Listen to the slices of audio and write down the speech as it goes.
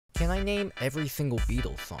Can I name every single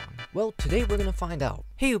Beatles song? Well, today we're gonna find out.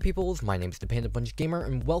 Hey you peoples, my name is ThePandaPunchGamer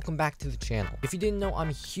and welcome back to the channel. If you didn't know, I'm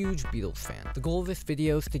a huge Beatles fan. The goal of this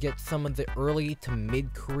video is to get some of the early to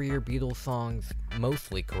mid-career Beatles songs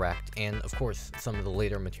mostly correct, and of course, some of the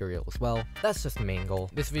later material as well. That's just the main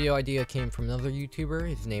goal. This video idea came from another YouTuber.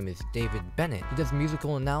 His name is David Bennett. He does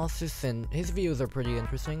musical analysis and his videos are pretty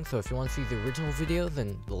interesting, so if you want to see the original video,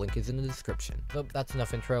 then the link is in the description. So that's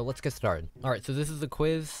enough intro, let's get started. Alright, so this is the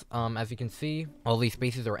quiz. As you can see, all these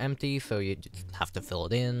spaces are empty, so you just have to fill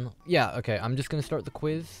it in. Yeah, okay, I'm just gonna start the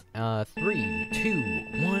quiz. 3, 2,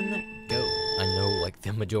 1, go. I know, like,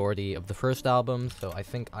 the majority of the first album, so I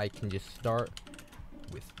think I can just start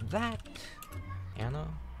with that. Anna?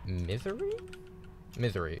 Misery?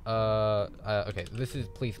 Misery. Okay, this is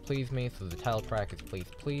Please Please Me, so the title track is Please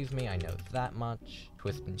Please Me, I know that much.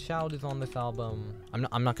 Twist and Shout is on this album.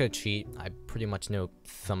 I'm not gonna cheat, I pretty much know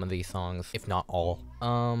some of these songs, if not all.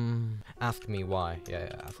 Ask Me Why. Yeah,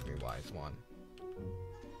 Ask Me Why is one.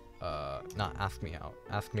 Not Ask Me Out.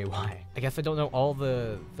 Ask Me Why. I guess I don't know all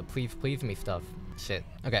the Please Please Me stuff. Shit.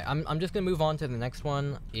 Okay, I'm just gonna move on to the next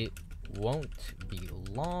one. It won't be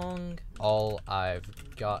long. All I've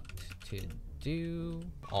got to do,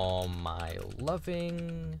 all my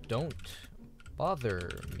loving, don't bother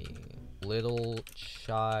me, little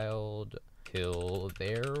child, till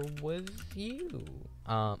there was you.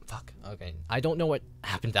 Fuck, okay, I don't know what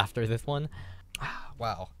happened after this one.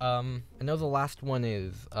 Wow. I know the last one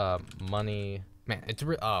is, money. Man, it's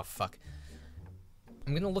oh, fuck.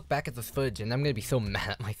 I'm gonna look back at this footage and I'm gonna be so mad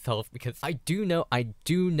at myself because I do know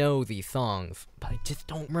these songs, but I just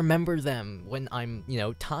don't remember them when I'm, you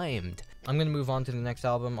know, timed. I'm gonna move on to the next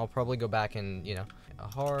album. I'll probably go back and, you know, a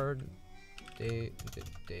hard days,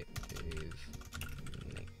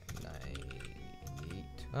 night.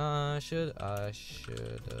 Should have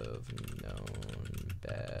known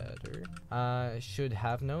better. Should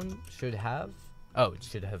have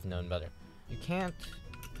known better. You can't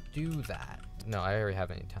do that. No, I already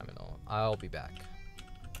have any time at all. I'll be back.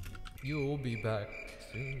 You'll be back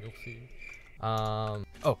soon, you'll see.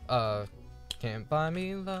 Can't buy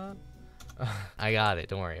me love. I got it,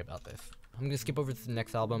 don't worry about this. I'm gonna skip over to the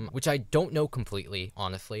next album, which I don't know completely,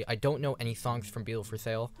 honestly. I don't know any songs from Beatles for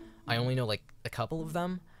Sale. I only know, like, a couple of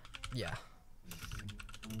them. Yeah.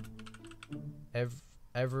 Every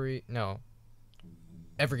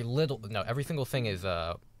single thing is,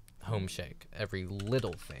 Home Shake. Every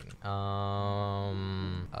little thing.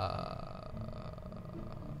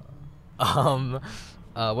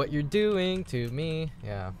 What you're doing to me.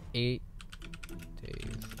 Yeah. 8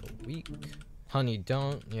 days a week. Honey,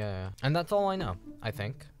 don't. Yeah. And that's all I know, I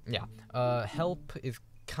think. Yeah. Help is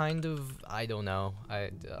kind of, I don't know.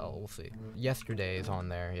 We'll see. Yesterday is on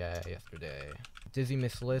there. Yeah, Yesterday. Dizzy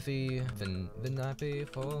Miss Lizzie. The night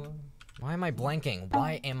before. Why am I blanking?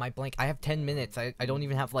 Why am I blank? I have 10 minutes. I don't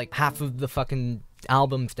even have, like, half of the fucking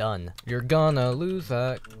albums done. You're gonna lose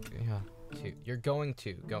that. Yeah. You're going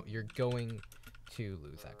to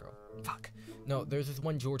lose that girl. Fuck. No, there's this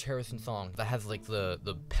one George Harrison song that has, like, the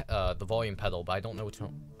volume pedal, but I don't know which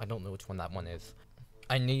one. I don't know which one that one is.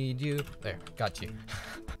 I need you. There, got you.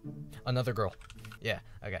 Another girl. Yeah.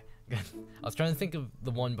 Okay. I was trying to think of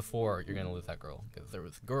the one before You're Gonna Lose That Girl, because there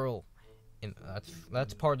was a girl.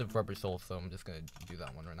 That's part of Rubber Soul, so I'm just gonna do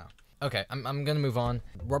that one right now. Okay, I'm gonna move on.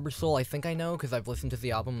 Rubber Soul, I think I know, because I've listened to the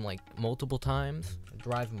album, like, multiple times.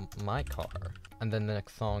 Drive My Car. And then the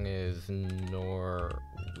next song is Norwegian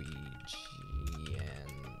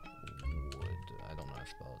Wood. I don't know how to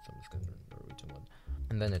spell it, so I'm just gonna do Norwegian Wood.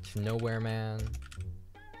 And then it's Nowhere Man.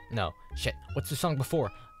 No, shit, what's the song before?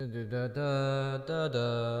 You're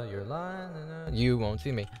lying, you won't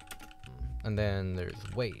see me. And then there's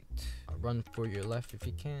Wait. Run for your life if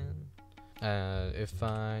you can. If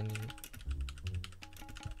I...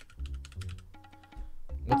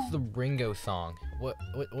 What's the Ringo song?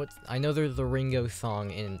 What's... I know there's a Ringo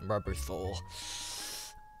song in Rubber Soul.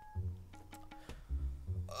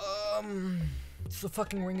 It's the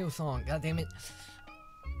fucking Ringo song, god damn it.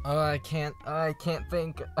 I can't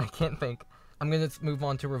think. I'm gonna move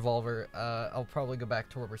on to Revolver. I'll probably go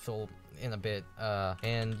back to Rubber Soul in a bit.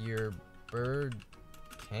 And your bird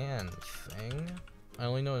can sing. I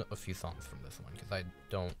only know a few songs from this one because I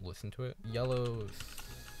don't listen to it. Yellow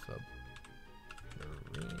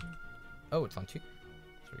Submarine. Oh, it's on 2.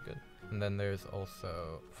 That's pretty good. And then there's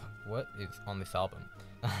also, what is on this album?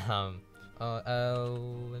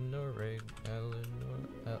 Eleanor Rigby. How do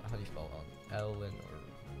you spell it? Eleanor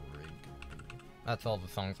Rigby. That's all the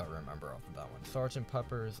songs I remember off of that one. Sgt.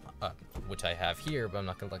 Pepper's, which I have here, but I'm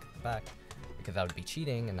not gonna look at the back because that would be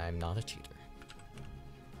cheating, and I'm not a cheater.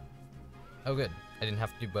 Oh, good. I didn't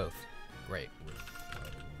have to do both. Great. With a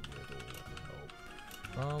little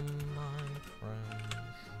help from my friends,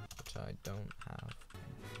 which I don't have.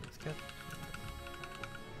 Let's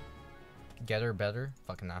get her better.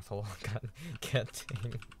 Fucking asshole. God, get.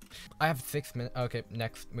 I have 6 minutes. Okay,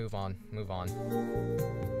 next. Move on. Move on.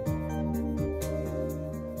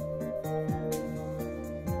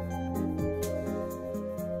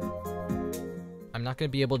 I'm not gonna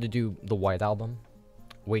be able to do the White Album.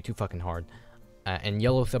 Way too fucking hard. And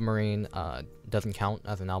Yellow Submarine doesn't count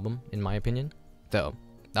as an album, in my opinion. So,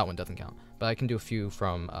 that one doesn't count. But I can do a few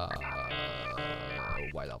from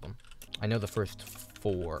White Album. I know the first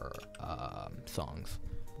 4 songs.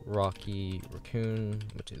 Rocky Raccoon,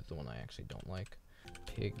 which is the one I actually don't like.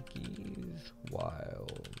 Piggies While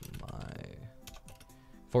My...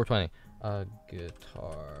 420.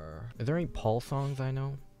 Guitar. Is there any Paul songs I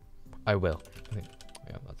know? I will. Okay.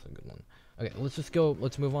 Yeah, that's a good one. Okay, let's just go.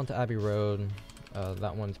 Let's move on to Abbey Road.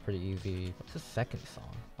 That one's pretty easy. What's the second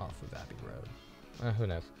song off of Abbey Road? Who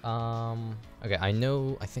knows? Okay,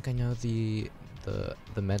 I think I know the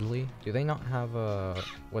medley. Do they not have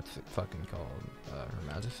what's it fucking called? Her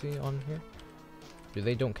Majesty on here? Do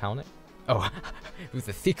they don't count it? Oh, it was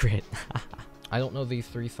a secret. I don't know these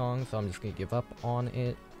 3 songs, so I'm just gonna give up on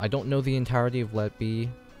it. I don't know the entirety of Let It Be.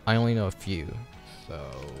 I only know a few, so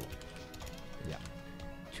yeah.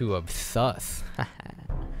 To obsess.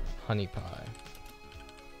 Honey Pie.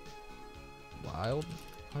 Wild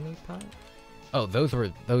Honey Pie? Oh, those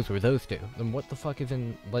were those 2. Then what the fuck is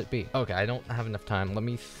in Let It Be? Okay, I don't have enough time. Let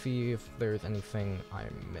me see if there's anything I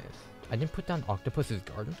missed. I didn't put down Octopus's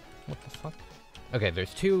Garden? What the fuck? Okay,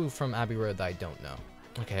 there's 2 from Abbey Road that I don't know.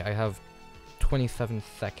 Okay, I have 27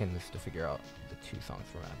 seconds to figure out the 2 songs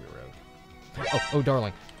from Abbey Road. Oh,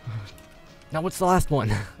 darling. Now what's the last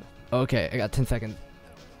one? Okay, I got 10 seconds.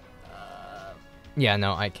 Yeah,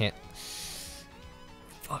 no, I can't.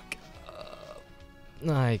 Fuck.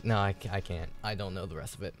 No, I can't. I don't know the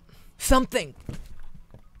rest of it. Something!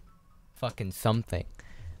 Fucking something.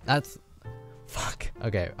 That's... Fuck.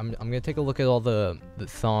 Okay, I'm gonna take a look at all the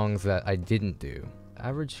songs that I didn't do.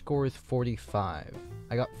 Average score is 45.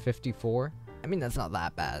 I got 54. I mean, that's not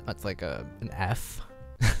that bad. That's like an F.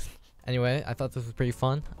 Anyway, I thought this was pretty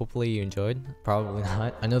fun. Hopefully you enjoyed. Probably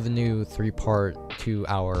not. I know the new 3-part,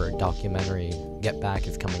 2-hour documentary, Get Back,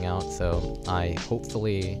 is coming out, so I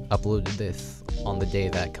hopefully uploaded this on the day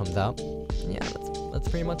that comes out. Yeah, that's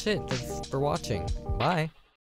pretty much it. Thanks for watching. Bye.